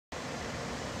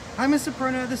Hi, Mr.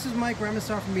 Perna. This is Mike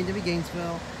Remisar from BMW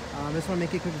Gainesville. I just want to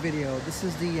make a quick video. This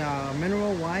is the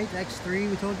Mineral White X3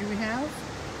 we told you we have.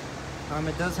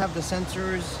 It does have the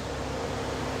sensors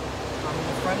in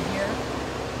the front here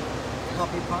to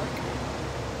help you park.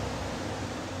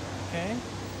 Okay.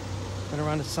 Put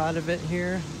around the side of it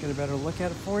here, get a better look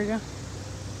at it for you.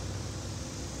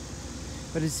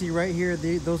 But you see right here,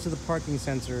 those are the parking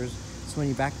sensors. So when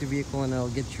you back the vehicle, and it'll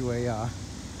get you a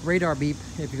radar beep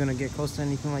if you're going to get close to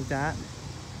anything like that.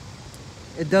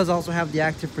 It does also have the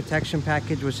active protection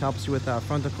package, which helps you with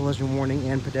frontal collision warning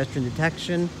and pedestrian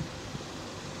detection.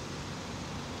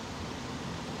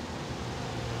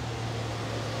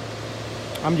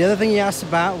 The other thing you asked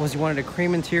about was you wanted a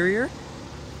cream interior,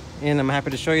 and I'm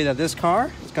happy to show you that this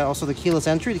car, it's got also the keyless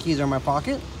entry. The keys are in my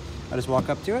pocket. I just walk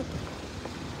up to it,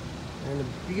 and a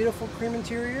beautiful cream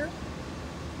interior.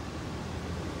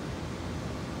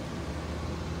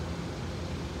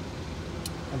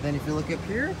 And then if you look up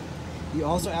here, you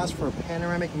also asked for a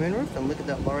panoramic moonroof, and look at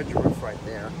that large roof right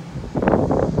there.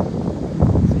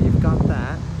 So you've got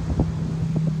that.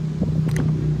 You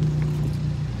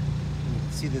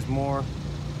can see there's more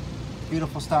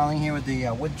beautiful styling here with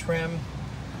the wood trim.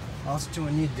 Also to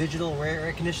a new digital rear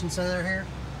air conditioning center here.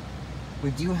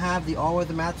 We do have the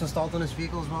all-weather mats installed on this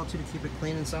vehicle as well too, to keep it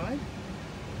clean inside.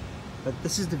 But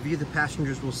this is the view the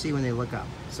passengers will see when they look up.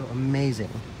 So amazing.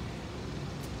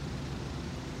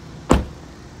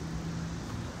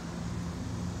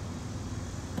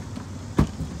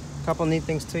 Couple neat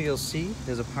things too, you'll see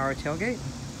there's a power tailgate.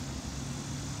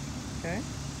 Okay,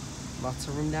 lots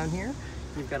of room down here.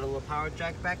 You've got a little power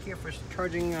jack back here for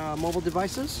charging mobile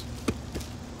devices.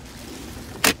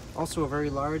 Also a very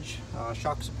large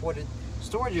shock supported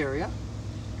storage area.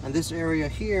 And this area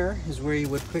here is where you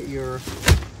would put your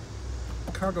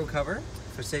cargo cover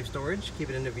for safe storage.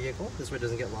 Keep it in the vehicle, this way it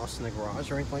doesn't get lost in the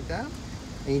garage or anything like that.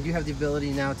 And you do have the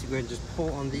ability now to go ahead and just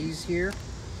pull on these here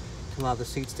to allow the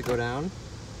seats to go down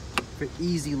for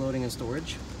easy loading and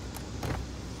storage.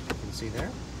 You can see there.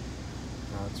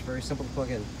 It's very simple to plug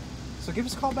in. So give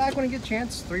us a call back when you get a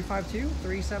chance.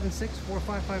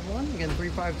 352-376-4551. Again,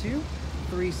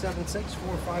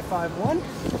 352-376-4551.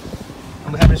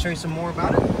 I'm happy to show you some more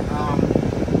about it.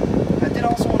 I did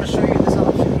also want to show you this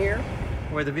option here,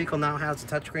 where the vehicle now has a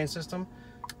touchscreen system.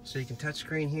 So you can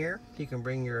touchscreen here. You can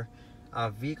bring your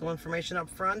vehicle information up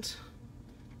front,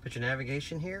 put your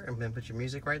navigation here, and then put your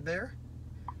music right there.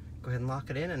 Go ahead and lock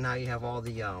it in, and now you have all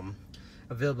the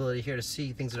availability here to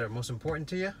see things that are most important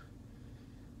to you.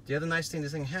 The other nice thing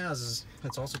this thing has is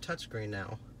it's also touchscreen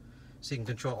now, so you can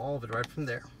control all of it right from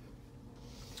there.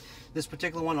 This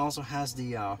particular one also has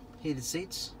the heated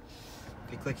seats.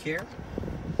 If you click here,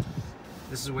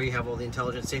 this is where you have all the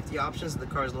intelligent safety options that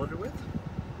the car is loaded with.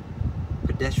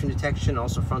 Pedestrian detection,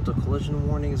 also frontal collision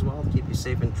warning as well to keep you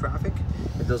safe in traffic.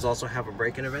 It does also have a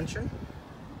brake intervention.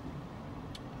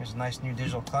 There's a nice new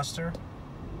digital cluster.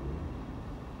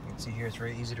 You can see here it's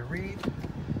very easy to read.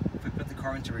 If we put the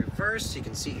car into reverse, you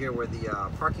can see here where the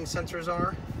parking sensors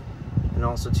are, and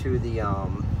also to the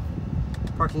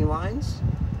parking lines.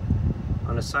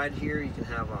 On the side here you can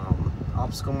have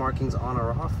obstacle markings on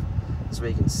or off, so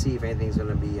you can see if anything's going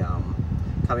to be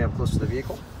coming up close to the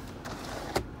vehicle.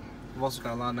 We've also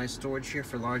got a lot of nice storage here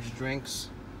for large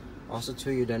drinks. Also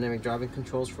to your dynamic driving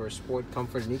controls for sport,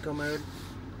 comfort, and eco mode.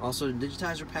 Also a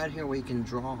digitizer pad here where you can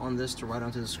draw on this to write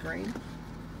onto the screen.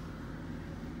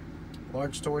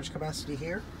 Large storage capacity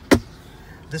here.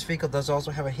 This vehicle does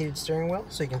also have a heated steering wheel,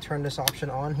 so you can turn this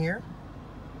option on here.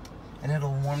 And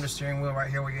it'll warm the steering wheel right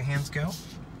here where your hands go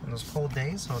on those cold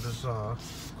days, or those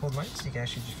cold nights. You can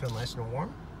actually just feel nice and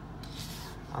warm.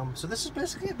 So this is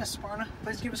basically it, Mr. Sparta.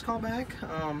 Please give us a call back.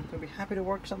 We'll be happy to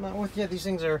work something out with you. These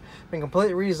things are been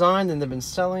completely redesigned, and they've been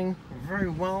selling very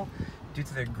well due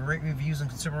to their great reviews and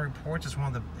Consumer Reports. It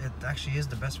actually is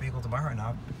the best vehicle to buy right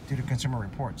now due to Consumer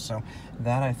Reports. So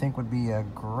that, I think, would be a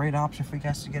great option for you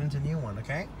guys to get into a new one,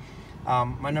 okay?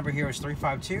 My number here is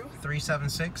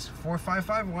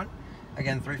 352-376-4551.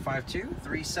 Again,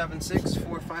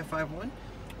 352-376-4551.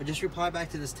 Or just reply back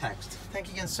to this text. Thank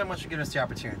you again so much for giving us the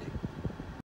opportunity.